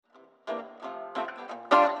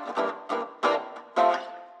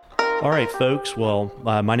All right, folks. Well,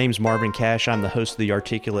 my name's Marvin Cash. I'm the host of The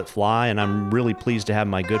Articulate Fly, and I'm really pleased to have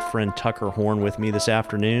my good friend Tucker Horne with me this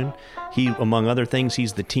afternoon. He, among other things,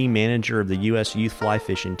 he's the team manager of the U.S. Youth Fly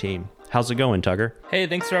Fishing Team. How's it going, Tucker? Hey,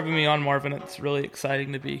 thanks for having me on, Marvin. It's really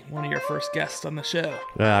exciting to be one of your first guests on the show.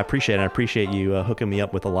 I appreciate it. I appreciate you hooking me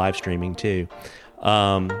up with the live streaming, too.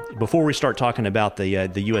 Before we start talking about the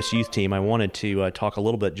U.S. Youth Team, I wanted to talk a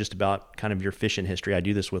little bit just about kind of your fishing history. I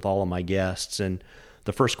do this with all of my guests, and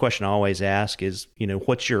the first question I always ask is,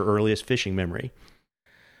 what's your earliest fishing memory?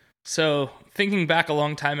 So, thinking back a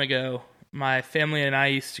long time ago, my family and I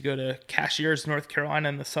used to go to Cashiers, North Carolina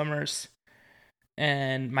in the summers,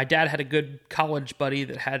 and my dad had a good college buddy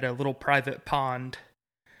that had a little private pond,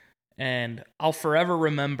 and I'll forever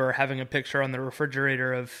remember having a picture on the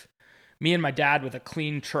refrigerator of me and my dad with a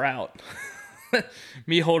clean trout.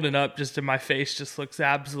 Me holding up just in my face just looks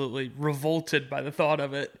absolutely revolted by the thought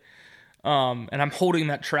of it. And I'm holding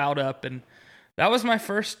that trout up, and that was my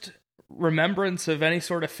first remembrance of any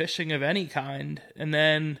sort of fishing of any kind. And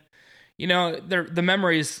then, the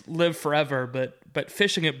memories live forever, but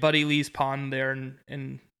fishing at Buddy Lee's pond there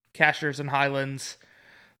in Cashiers and Highlands,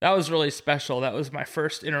 that was really special. That was my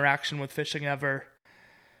first interaction with fishing ever.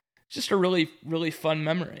 Just a really, really fun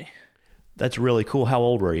memory. That's really cool. How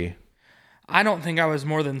old were you? I don't think I was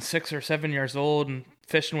more than 6 or 7 years old and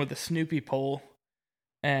fishing with a Snoopy pole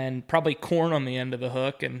and probably corn on the end of the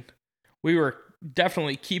hook. And we were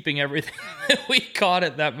definitely keeping everything that we caught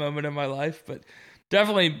at that moment in my life, but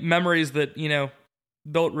definitely memories that,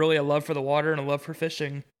 built really a love for the water and a love for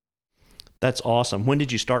fishing. That's awesome. When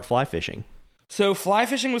did you start fly fishing? So fly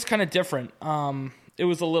fishing was kind of different. It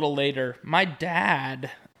was a little later. My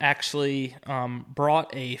dad actually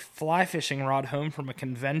brought a fly fishing rod home from a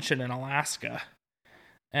convention in Alaska.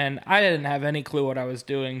 And I didn't have any clue what I was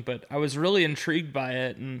doing, but I was really intrigued by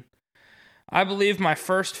it. And I believe my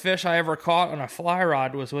first fish I ever caught on a fly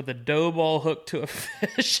rod was with a dough ball hooked to a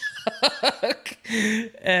fish hook.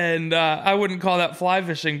 And I wouldn't call that fly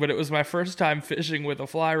fishing, but it was my first time fishing with a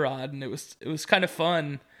fly rod, and it was kind of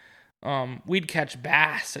fun. We'd catch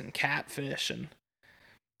bass and catfish, and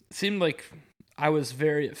it seemed like I was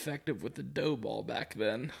very effective with the dough ball back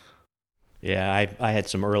then. Yeah, I had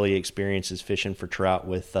some early experiences fishing for trout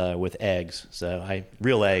with eggs. So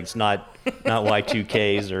real eggs, not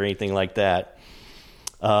Y2Ks or anything like that.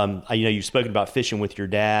 You've spoken about fishing with your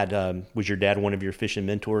dad. Was your dad one of your fishing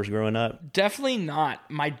mentors growing up? Definitely not.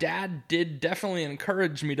 My dad did definitely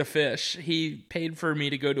encourage me to fish. He paid for me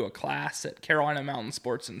to go to a class at Carolina Mountain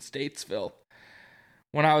Sports in Statesville.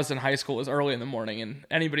 When I was in high school, it was early in the morning, and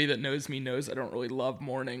anybody that knows me knows I don't really love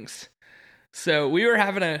mornings. So we were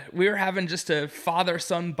having just a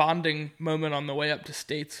father-son bonding moment on the way up to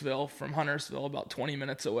Statesville from Huntersville, about 20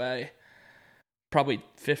 minutes away. Probably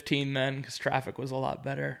 15 then, because traffic was a lot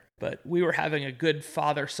better. But we were having a good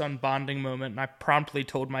father-son bonding moment, and I promptly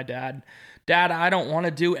told my dad, "Dad, I don't want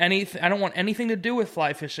to do anything. I don't want anything to do with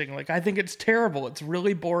fly fishing. Like, I think it's terrible. It's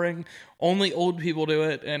really boring. Only old people do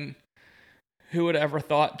it." And who would ever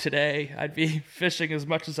thought today I'd be fishing as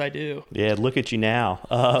much as I do? Yeah, look at you now.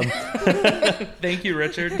 Thank you,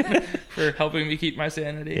 Richard, for helping me keep my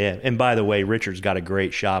sanity. Yeah, and by the way, Richard's got a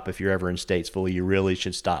great shop. If you're ever in Statesville, you really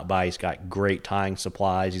should stop by. He's got great tying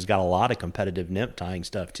supplies. He's got a lot of competitive nymph tying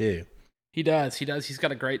stuff, too. He does. He's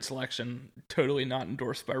got a great selection. Totally not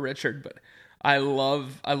endorsed by Richard, but I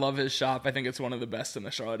love his shop. I think it's one of the best in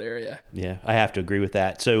the Charlotte area. Yeah, I have to agree with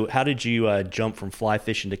that. So how did you jump from fly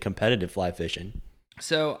fishing to competitive fly fishing?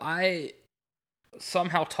 So I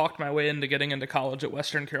somehow talked my way into getting into college at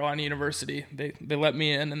Western Carolina University. They let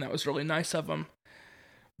me in, and that was really nice of them.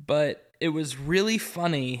 But it was really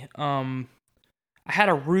funny. I had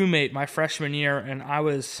a roommate my freshman year, and I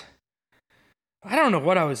don't know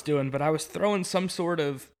what I was doing, but I was throwing some sort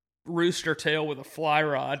of rooster tail with a fly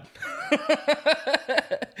rod.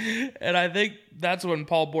 And I think that's when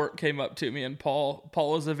Paul Bork came up to me, and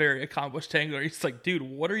Paul is a very accomplished angler. He's like, "Dude,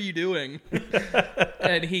 what are you doing?"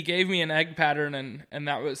 And he gave me an egg pattern, and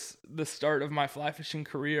that was the start of my fly fishing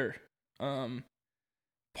career.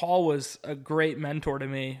 Paul was a great mentor to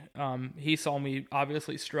me. He saw me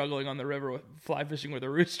obviously struggling on the river with fly fishing with a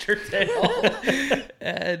rooster tail.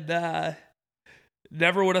 And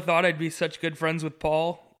never would have thought I'd be such good friends with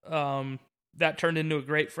Paul. That turned into a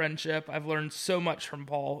great friendship. I've learned so much from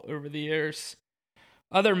Paul over the years.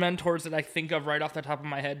 Other mentors that I think of right off the top of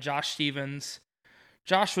my head, Josh Stevens.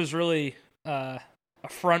 Josh was really a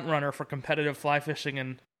front runner for competitive fly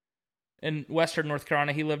fishing in Western North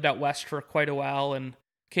Carolina. He lived out west for quite a while and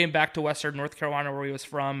came back to Western North Carolina where he was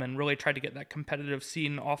from and really tried to get that competitive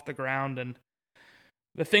scene off the ground. And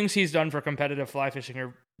the things he's done for competitive fly fishing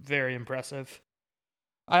are very impressive.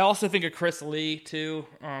 I also think of Chris Lee too.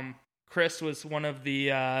 Chris was one of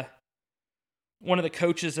the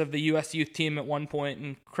coaches of the U.S. youth team at one point,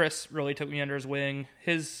 and Chris really took me under his wing.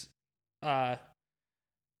 His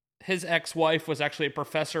ex-wife was actually a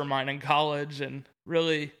professor of mine in college, and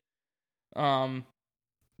really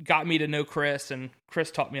got me to know Chris, and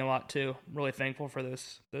Chris taught me a lot too. I'm really thankful for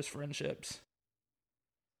those friendships.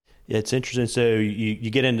 Yeah, it's interesting. So you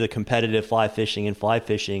get into the competitive fly fishing and fly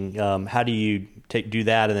fishing. How do you do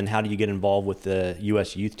that, and then how do you get involved with the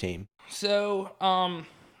U.S. youth team? So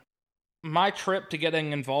my trip to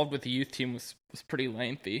getting involved with the youth team was pretty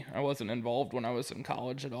lengthy. I wasn't involved when I was in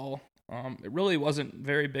college at all. It really wasn't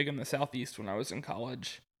very big in the Southeast when I was in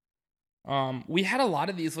college. We had a lot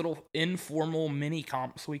of these little informal mini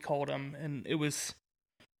comps, we called them, and it was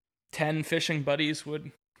 10 fishing buddies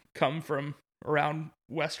would come from around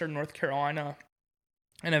Western North Carolina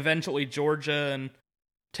and eventually Georgia and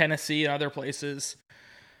Tennessee and other places.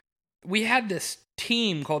 We had this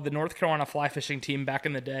team called the North Carolina Fly Fishing Team back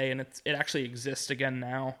in the day, and it actually exists again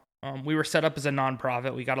now. We were set up as a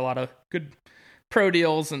nonprofit. We got a lot of good pro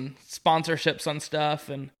deals and sponsorships on stuff,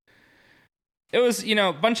 and it was,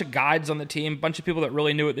 a bunch of guides on the team, a bunch of people that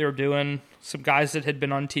really knew what they were doing, some guys that had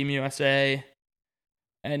been on Team USA,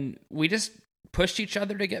 and we just pushed each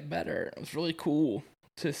other to get better. It was really cool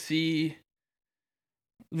to see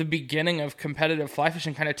the beginning of competitive fly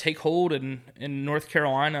fishing kind of take hold in North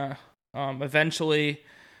Carolina. Eventually,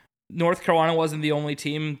 North Carolina wasn't the only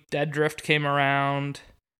team. Dead Drift came around.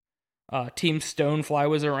 Team Stonefly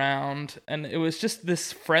was around. And it was just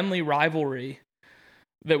this friendly rivalry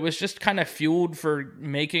that was just kind of fueled for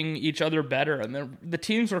making each other better. And the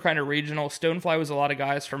teams were kind of regional. Stonefly was a lot of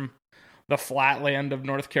guys from the flatland of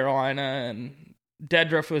North Carolina, and Dead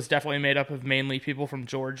Drift was definitely made up of mainly people from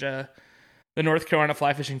Georgia. The North Carolina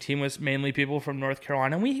fly fishing team was mainly people from North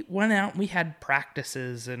Carolina. And we went out and we had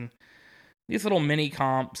practices and these little mini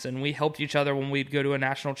comps, and we helped each other when we'd go to a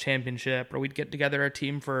national championship, or we'd get together a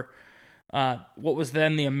team for what was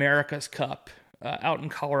then the America's Cup out in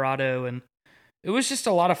Colorado. And it was just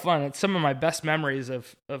a lot of fun. It's some of my best memories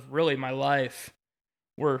of really my life.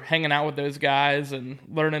 We're hanging out with those guys and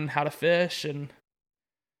learning how to fish, and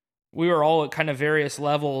we were all at kind of various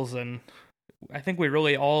levels, and I think we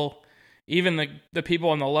really all, even the people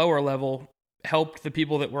on the lower level, helped the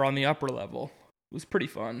people that were on the upper level. It was pretty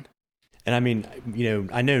fun. And I mean,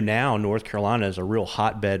 I know now North Carolina is a real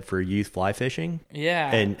hotbed for youth fly fishing.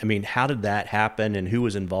 Yeah. And I mean, how did that happen, and who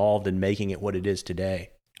was involved in making it what it is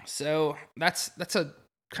today? So that's a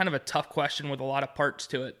kind of a tough question with a lot of parts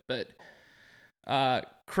to it, but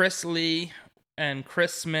Chris Lee and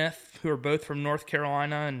Chris Smith, who are both from North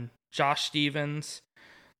Carolina, and Josh Stevens,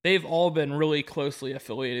 they've all been really closely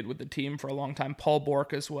affiliated with the team for a long time. Paul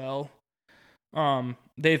Bork as well.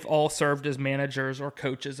 They've all served as managers or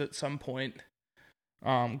coaches at some point.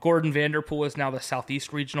 Gordon Vanderpool is now the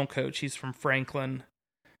Southeast Regional Coach. He's from Franklin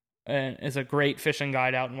and is a great fishing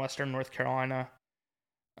guide out in Western North Carolina.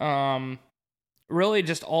 Really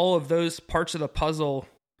just all of those parts of the puzzle,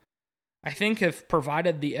 I think, have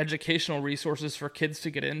provided the educational resources for kids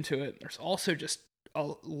to get into it. There's also just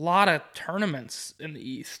a lot of tournaments in the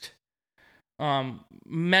East.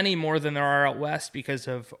 Many more than there are out West because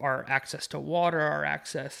of our access to water, our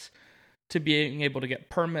access to being able to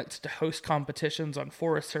get permits to host competitions on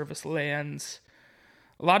Forest Service lands.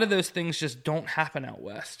 A lot of those things just don't happen out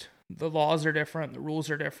West. The laws are different, the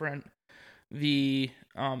rules are different, the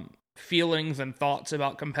feelings and thoughts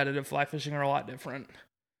about competitive fly fishing are a lot different.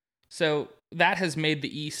 So that has made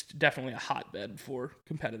the East definitely a hotbed for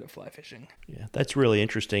competitive fly fishing. Yeah, that's really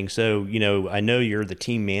interesting. So, I know you're the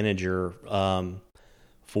team manager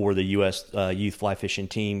for the U.S. Youth Fly Fishing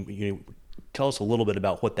Team. Tell us a little bit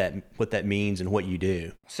about what that means and what you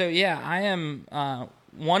do. So, yeah, I am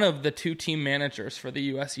one of the two team managers for the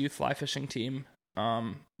U.S. Youth Fly Fishing Team.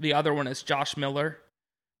 The other one is Josh Miller,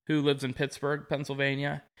 who lives in Pittsburgh,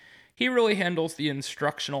 Pennsylvania. He really handles the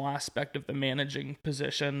instructional aspect of the managing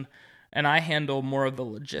position, and I handle more of the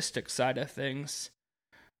logistics side of things.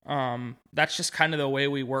 That's just kind of the way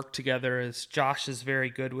we work together. Is Josh is very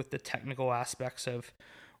good with the technical aspects of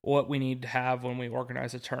what we need to have when we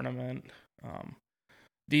organize a tournament.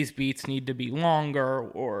 These beats need to be longer,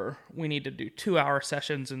 or we need to do 2-hour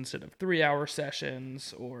sessions instead of 3-hour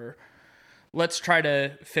sessions, or let's try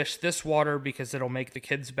to fish this water because it'll make the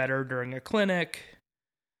kids better during a clinic.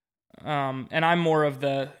 And I'm more of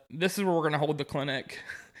this is where we're going to hold the clinic.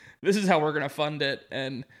 This is how we're going to fund it.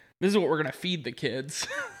 And this is what we're going to feed the kids.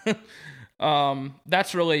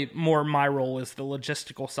 That's really more my role, is the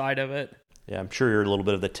logistical side of it. Yeah, I'm sure you're a little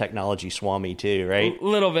bit of the technology swami too, right?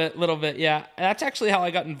 Little bit, yeah. That's actually how I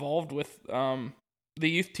got involved with the the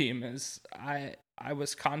youth team is I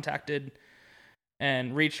was contacted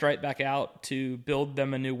and reached right back out to build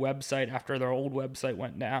them a new website after their old website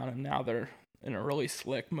went down, and now they're in a really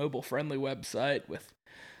slick, mobile-friendly website with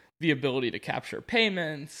the ability to capture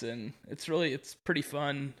payments, and it's pretty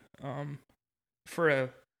fun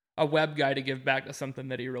for a web guy to give back to something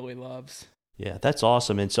that he really loves. Yeah, that's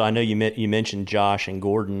awesome. And so I know you mentioned Josh and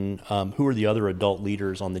Gordon. Who are the other adult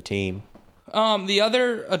leaders on the team? The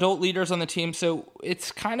other adult leaders on the team, so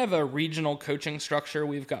it's kind of a regional coaching structure.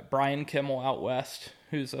 We've got Brian Kimmel out west,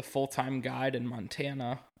 who's a full-time guide in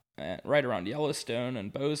Montana, right around Yellowstone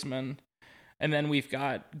and Bozeman. And then we've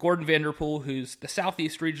got Gordon Vanderpool, who's the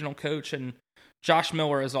Southeast regional coach, and Josh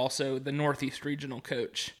Miller is also the Northeast regional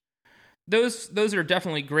coach. Those are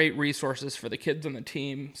definitely great resources for the kids on the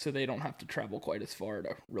team, so they don't have to travel quite as far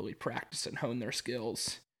to really practice and hone their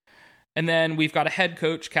skills. And then we've got a head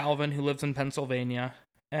coach, Calvin, who lives in Pennsylvania.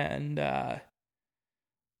 And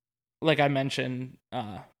like I mentioned,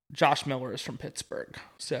 Josh Miller is from Pittsburgh.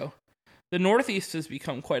 So the Northeast has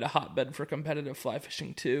become quite a hotbed for competitive fly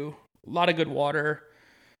fishing, too. A lot of good water.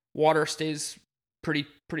 Water stays pretty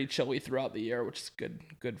chilly throughout the year, which is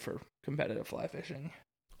good for competitive fly fishing.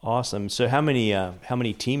 Awesome. So how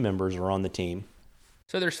many team members are on the team?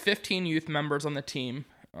 So there's 15 youth members on the team.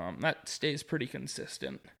 That stays pretty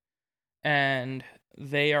consistent. And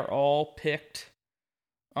they are all picked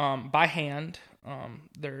by hand.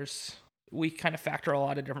 We kind of factor a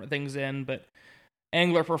lot of different things in, but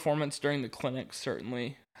angler performance during the clinics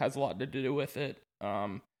certainly has a lot to do with it.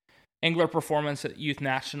 Angler performance at youth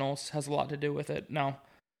nationals has a lot to do with it. Now,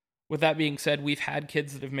 with that being said, we've had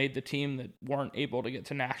kids that have made the team that weren't able to get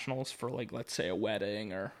to nationals for, like, let's say a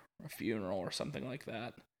wedding or a funeral or something like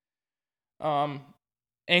that.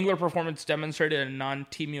 Angler performance demonstrated in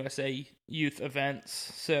non-Team USA youth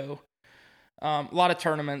events. So a lot of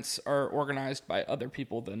tournaments are organized by other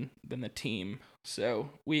people than the team. So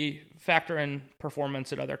we factor in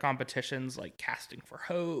performance at other competitions like Casting for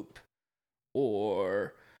Hope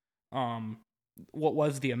or what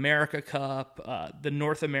was the America Cup, the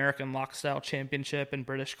North American Lockstyle Championship in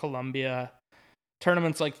British Columbia,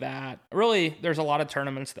 tournaments like that. Really, there's a lot of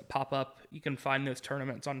tournaments that pop up. You can find those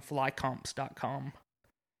tournaments on flycomps.com.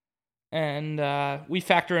 And we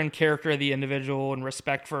factor in character of the individual and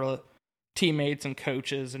respect for teammates and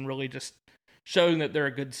coaches and really just showing that they're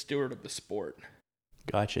a good steward of the sport.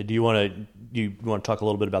 Gotcha. Do you want to talk a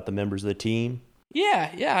little bit about the members of the team?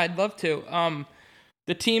 Yeah, I'd love to.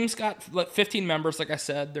 The team's got 15 members, like I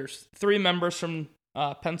said. There's 3 members from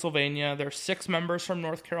Pennsylvania. There's 6 members from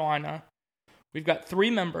North Carolina. We've got 3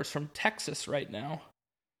 members from Texas right now.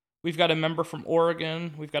 We've got a member from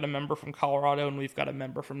Oregon. We've got a member from Colorado, and we've got a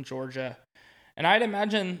member from Georgia. And I'd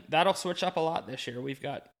imagine that'll switch up a lot this year. We've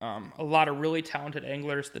got a lot of really talented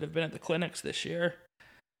anglers that have been at the clinics this year.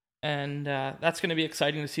 And that's going to be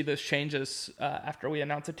exciting to see those changes after we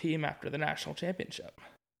announce a team after the national championship.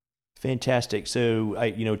 Fantastic. So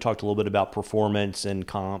I talked a little bit about performance and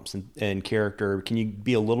comps and character. Can you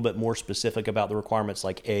be a little bit more specific about the requirements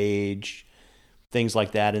like age, things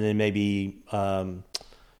like that, and then maybe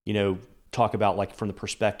talk about, like, from the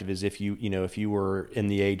perspective is if you were in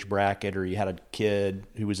the age bracket or you had a kid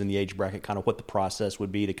who was in the age bracket, kind of what the process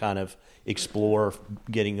would be to kind of explore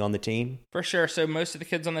getting on the team? For sure. So most of the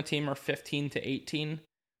kids on the team are 15 to 18.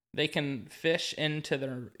 They can fish into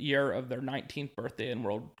their year of their 19th birthday in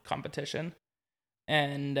world competition.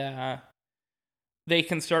 And they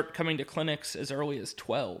can start coming to clinics as early as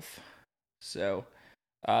 12. So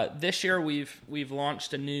this year we've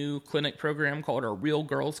launched a new clinic program called our Real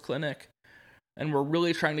Girls Clinic. And we're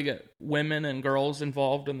really trying to get women and girls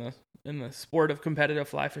involved in the sport of competitive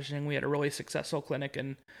fly fishing. We had a really successful clinic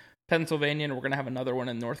in Pennsylvania, and we're going to have another one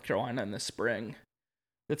in North Carolina in the spring.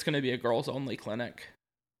 It's going to be a girls-only clinic.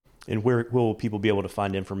 And where will people be able to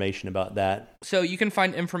find information about that? So you can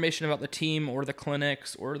find information about the team or the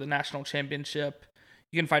clinics or the national championship.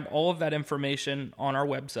 You can find all of that information on our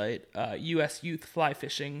website,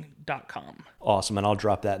 usyouthflyfishing.com. Awesome, and I'll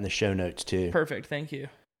drop that in the show notes too. Perfect, thank you.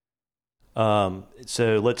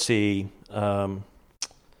 So let's see. How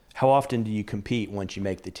often do you compete once you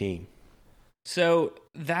make the team? So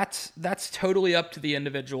that's totally up to the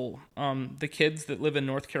individual. The kids that live in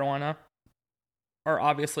North Carolina are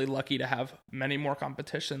obviously lucky to have many more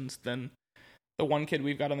competitions than the one kid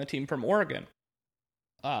we've got on the team from Oregon.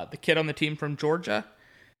 The kid on the team from Georgia,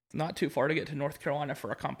 it's not too far to get to North Carolina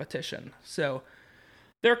for a competition. So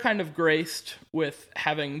they're kind of graced with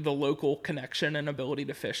having the local connection and ability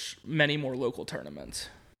to fish many more local tournaments.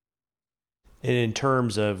 And in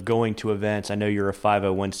terms of going to events, I know you're a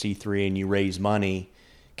 501c3 and you raise money.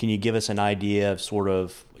 Can you give us an idea of sort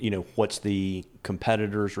of, what's the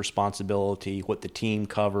competitor's responsibility, what the team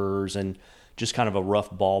covers, and just kind of a rough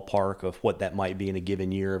ballpark of what that might be in a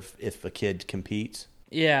given year if a kid competes?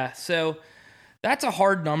 Yeah, so that's a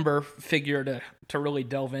hard number figure to really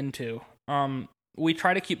delve into. We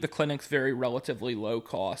try to keep the clinics very relatively low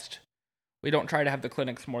cost. We don't try to have the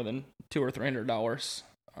clinics more than $200 or $300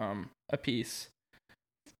 a piece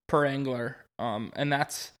per angler, and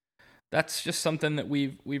that's just something that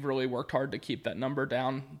we've really worked hard to keep that number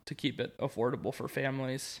down, to keep it affordable for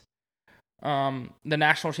families. The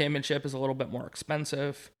national championship is a little bit more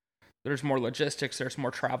expensive. There's more logistics. There's more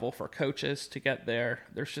travel for coaches to get there.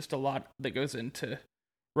 There's just a lot that goes into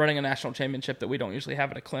running a national championship that we don't usually have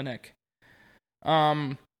at a clinic.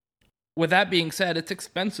 With that being said, it's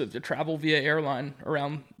expensive to travel via airline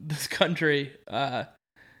around this country.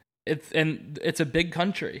 It's a big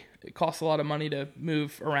country. It costs a lot of money to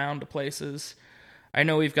move around to places. I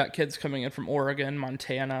know we've got kids coming in from Oregon,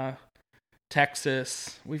 Montana,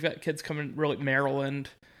 Texas. We've got kids coming, really, Maryland,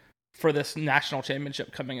 for this national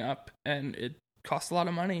championship coming up, and it costs a lot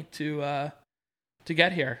of money to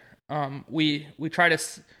get here. We try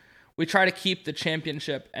to keep the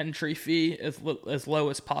championship entry fee as low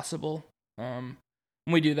as possible.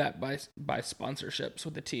 We do that by sponsorships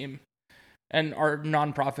with the team, and our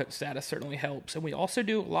nonprofit status certainly helps. And we also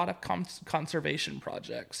do a lot of conservation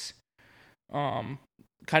projects,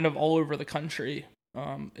 kind of all over the country.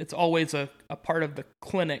 It's always a part of the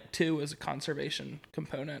clinic too, as a conservation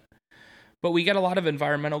component. But we get a lot of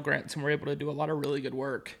environmental grants, and we're able to do a lot of really good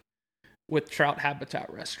work with trout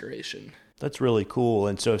habitat restoration. That's really cool.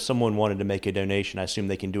 And so if someone wanted to make a donation, I assume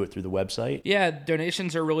they can do it through the website? Yeah,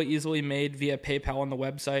 donations are really easily made via PayPal on the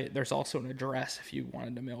website. There's also an address if you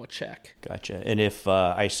wanted to mail a check. Gotcha. And if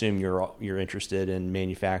I assume you're interested in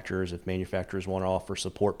manufacturers, if manufacturers want to offer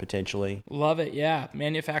support potentially? Love it, yeah.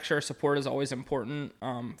 Manufacturer support is always important.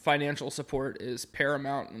 Financial support is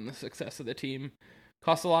paramount in the success of the team.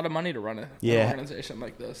 Costs a lot of money to run an organization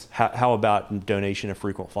like this. How about donation of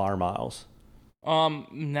frequent flyer miles?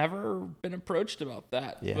 Never been approached about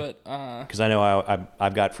that. Yeah. But because I know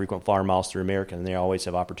I've got frequent flyer miles through American, and they always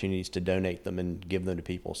have opportunities to donate them and give them to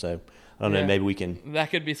people. So I don't know, maybe we can. That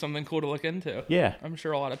could be something cool to look into. Yeah, I'm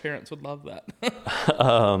sure a lot of parents would love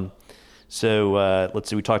that. So let's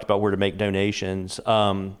see. We talked about where to make donations.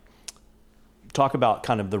 Talk about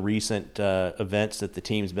kind of the recent events that the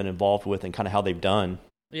team's been involved with and kind of how they've done.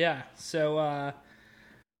 Yeah. So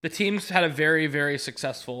the team's had a very, very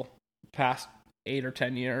successful past 8 or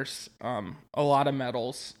 10 years. A lot of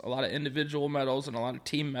medals, a lot of individual medals, and a lot of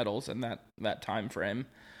team medals in that time frame.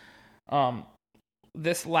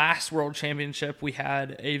 This last World Championship, we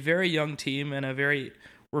had a very young team, and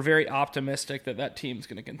we're very optimistic that team's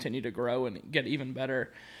going to continue to grow and get even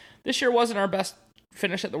better. This year wasn't our best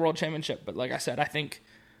finish at the World Championship, but like I said, I think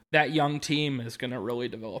that young team is going to really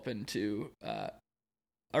develop into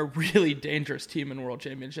a really dangerous team in World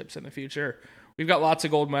Championships in the future. We've got lots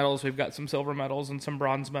of gold medals. We've got some silver medals and some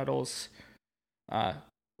bronze medals.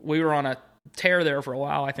 We were on a tear there for a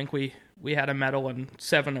while. I think we had a medal in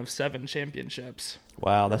 7 of 7 championships.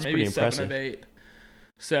 Wow, that's pretty impressive. Maybe 7 of 8.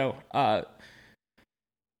 So,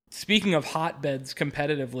 speaking of hotbeds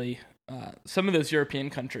competitively, some of those European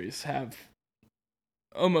countries have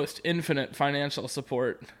almost infinite financial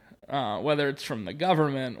support, whether it's from the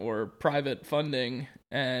government or private funding,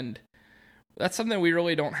 and that's something we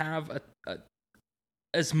really don't have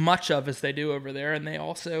as much of as they do over there. And they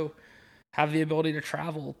also have the ability to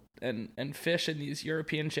travel and fish in these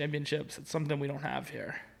European championships. It's something we don't have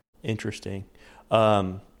here. Interesting.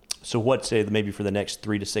 So what, say, maybe for the next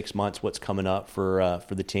 3 to 6 months, what's coming up for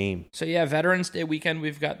the team? So yeah, Veterans Day weekend,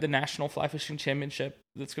 we've got the National Fly Fishing Championship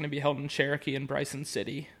that's going to be held in Cherokee and Bryson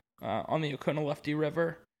City on the Oconaluftee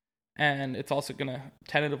River. And it's also going to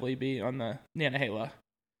tentatively be on the Nantahala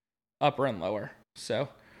upper and lower. So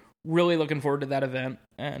really looking forward to that event,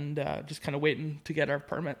 and just kind of waiting to get our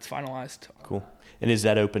permits finalized. Cool. And is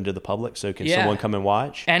that open to the public? So can someone come and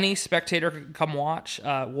watch? Any spectator can come watch.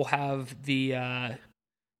 We'll have the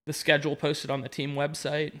schedule posted on the team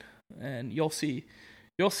website, and you'll see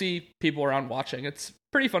people around watching. It's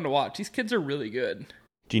pretty fun to watch. These kids are really good.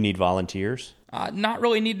 Do you need volunteers? Not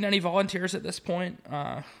really needing any volunteers at this point.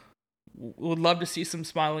 Would love to see some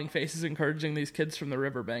smiling faces encouraging these kids from the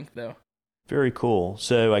riverbank, though. Very cool.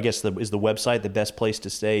 So I guess is the website the best place to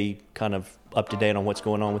stay kind of up to date on what's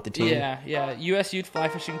going on with the team? Yeah.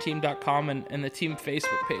 USYouthFlyFishingTeam.com, and the team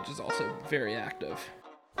Facebook page is also very active.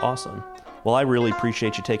 Awesome. Well, I really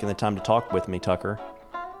appreciate you taking the time to talk with me, Tucker.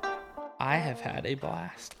 I have had a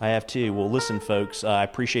blast. I have too. Well, listen, folks, I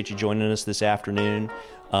appreciate you joining us this afternoon.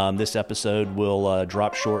 This episode will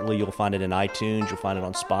drop shortly. You'll find it in iTunes. You'll find it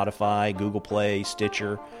on Spotify, Google Play,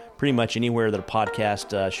 Stitcher, pretty much anywhere that a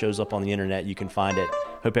podcast shows up on the internet, you can find it.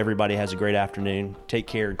 Hope everybody has a great afternoon. Take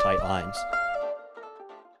care and tight lines.